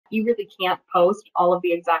you really can't post all of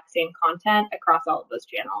the exact same content across all of those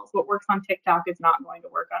channels. What works on TikTok is not going to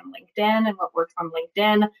work on LinkedIn, and what works on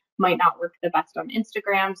LinkedIn might not work the best on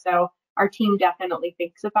Instagram. So our team definitely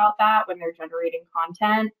thinks about that when they're generating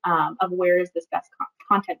content, of where is this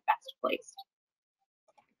content best placed.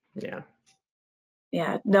 Yeah.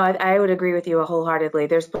 Yeah, no, I would agree with you wholeheartedly.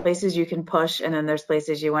 There's places you can push, and then there's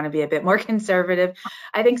places you want to be a bit more conservative.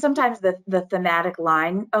 I think sometimes the thematic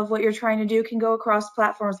line of what you're trying to do can go across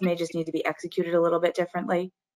platforms, may just need to be executed a little bit differently.